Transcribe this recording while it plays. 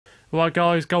Right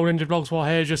guys, Golden Ninja Vlogs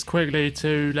here just quickly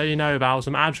to let you know about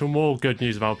some actual more good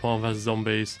news about Plants vs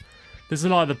Zombies. This is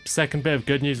like the second bit of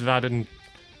good news we've had in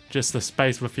just the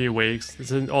space of a few weeks.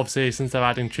 This is obviously since they're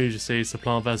adding Choose Your Seeds to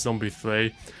Plants vs Zombies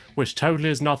 3, which totally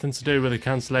has nothing to do with the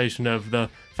cancellation of the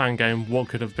fan game What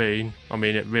Could Have Been. I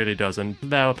mean, it really doesn't.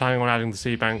 They were planning on adding the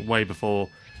seed bank way before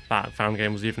that fan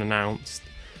game was even announced.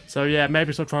 So yeah,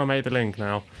 maybe stop trying to make the link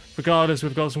now. Regardless,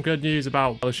 we've got some good news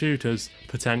about the shooters,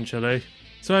 potentially.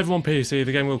 So over on PC,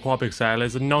 the game got quite a big sale.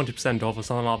 It's a 90% off or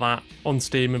something like that on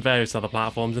Steam and various other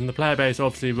platforms, and the player base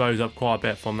obviously rose up quite a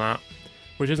bit from that,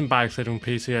 which isn't bad considering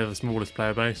PC are the smallest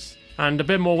player base. And a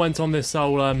bit more went on this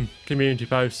whole community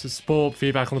post to support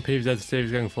feedback on the PvZ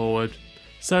series going forward.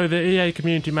 So the EA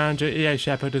community manager, EA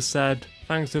Shepherd, has said,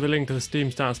 thanks to the link to the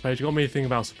Steam stats page, it got me thinking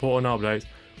about support and updates.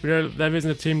 We know there isn't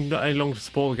a team any longer to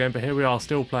support the game, but here we are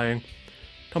still playing.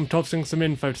 I'm tossing some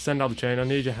info to send out the chain. I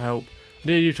need your help. I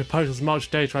need you to post as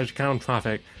much data as you can on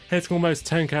traffic. Hitting almost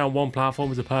 10k on one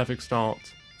platform is a perfect start.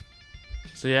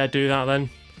 So yeah, do that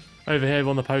then. Over here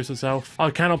on the post itself.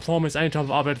 I cannot promise any type of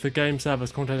update to the game,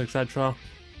 servers, content, etc.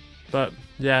 But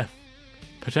yeah,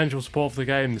 potential support for the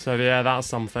game, so yeah, that's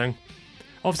something.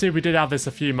 Obviously we did have this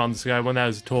a few months ago when there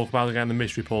was talk about getting the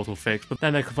mystery portal fixed, but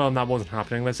then they confirmed that wasn't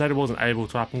happening. They said it wasn't able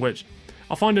to happen, which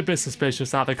I find a bit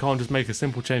suspicious that they can't just make a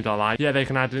simple change like that. Yeah, they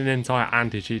can add an entire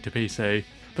anti-cheat to PC.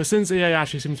 But since EA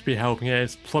actually seems to be helping it,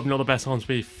 it's probably not the best time to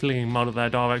be flinging mud at their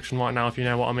direction right now, if you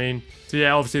know what I mean. So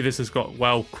yeah, obviously this has got,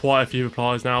 well, quite a few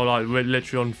replies now, like we're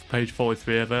literally on page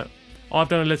 43 of it. I've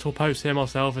done a little post here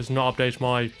myself, it's not updated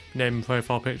my name and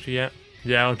profile picture yet.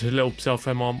 Yeah, I did a little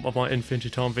self-film of my Infinity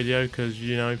Time video, because,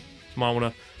 you know, you might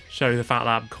want to show you the fact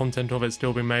that content of it's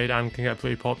still being made and can get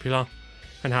pretty popular.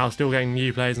 And how still getting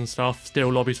new players and stuff,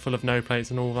 still lobbies full of no plates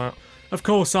and all that. Of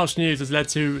course, such news has led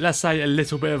to, let's say, a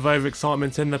little bit of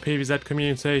overexcitement in the PvZ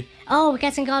community. Oh, we're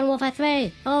getting Garden Warfare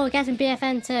 3. Oh, we're getting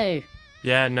BFN 2.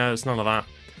 Yeah, no, it's none of that.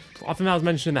 I think that was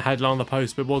mentioned in the headline of the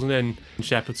post, but it wasn't in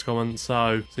Shepherd's comments.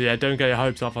 So yeah, don't get your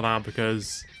hopes up for that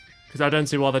because I don't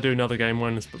see why they're doing another game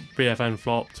when BFN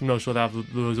flopped. I'm not sure they have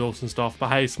the resource and stuff. But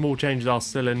hey, small changes are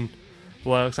still in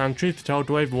works. And truth be told,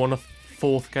 do I even want a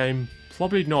fourth game?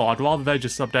 Probably not. I'd rather they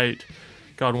just update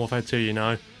Garden Warfare 2, you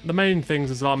know. The main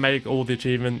things is like make all the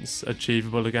achievements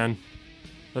achievable again.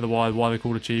 Otherwise, why they're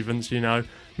called achievements, you know.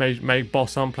 Make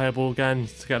boss unplayable again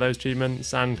to get those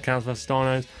achievements, and Counter vs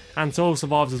Dinos. And Soul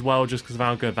Survives as well, just because of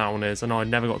how good that one is, and I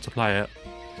never got to play it.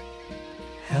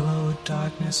 Hello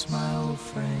darkness, my old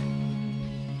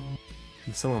friend.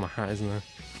 There's something on my hat, isn't there?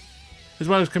 As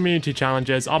well as community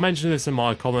challenges. I'll mention this in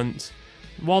my comments.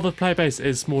 While the player base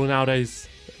is smaller nowadays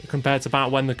compared to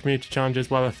back when the community challenges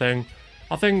were a thing,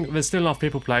 I think there's still enough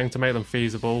people playing to make them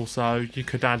feasible, so you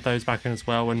could add those back in as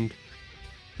well and,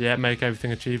 yeah, make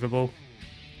everything achievable.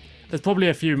 There's probably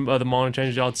a few other minor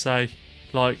changes I'd say,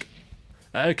 like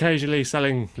occasionally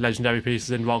selling legendary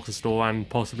pieces in Roxas store and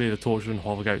possibly the Tortured and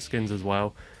Hover Goat skins as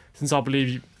well, since I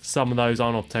believe some of those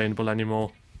aren't obtainable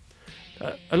anymore.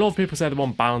 A lot of people say they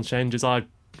want balance changes. I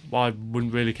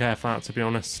wouldn't really care for that, to be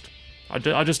honest. I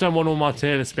just don't want all my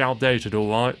tier lists to be outdated,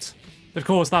 alright? Of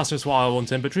course, that's just what I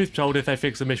wanted, but truth be told, if they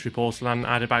fix the mystery portal and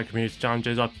added back community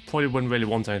challenges, I probably wouldn't really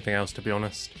want anything else, to be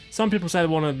honest. Some people say they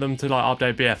wanted them to like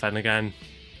update BFN again.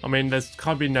 I mean, there's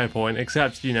kind of been no point,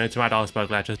 except, you know, to add iceberg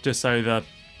letters, just so the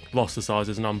roster size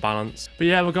isn't unbalanced. But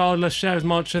yeah, regardless, share as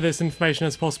much of this information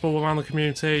as possible around the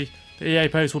community. The EA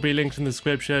post will be linked in the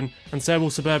description, and so will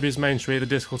Suburbia's Main Street, the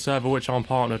Discord server which I'm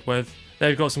partnered with.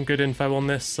 They've got some good info on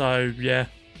this, so yeah.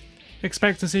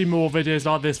 Expect to see more videos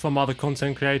like this from other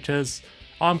content creators.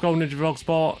 I'm Golden Ninja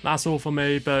Vlogspot, that's all for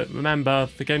me, but remember,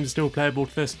 the game is still playable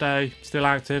to this day, still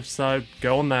active, so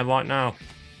go on there right now.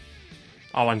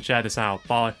 Oh, and share this out,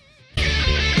 bye.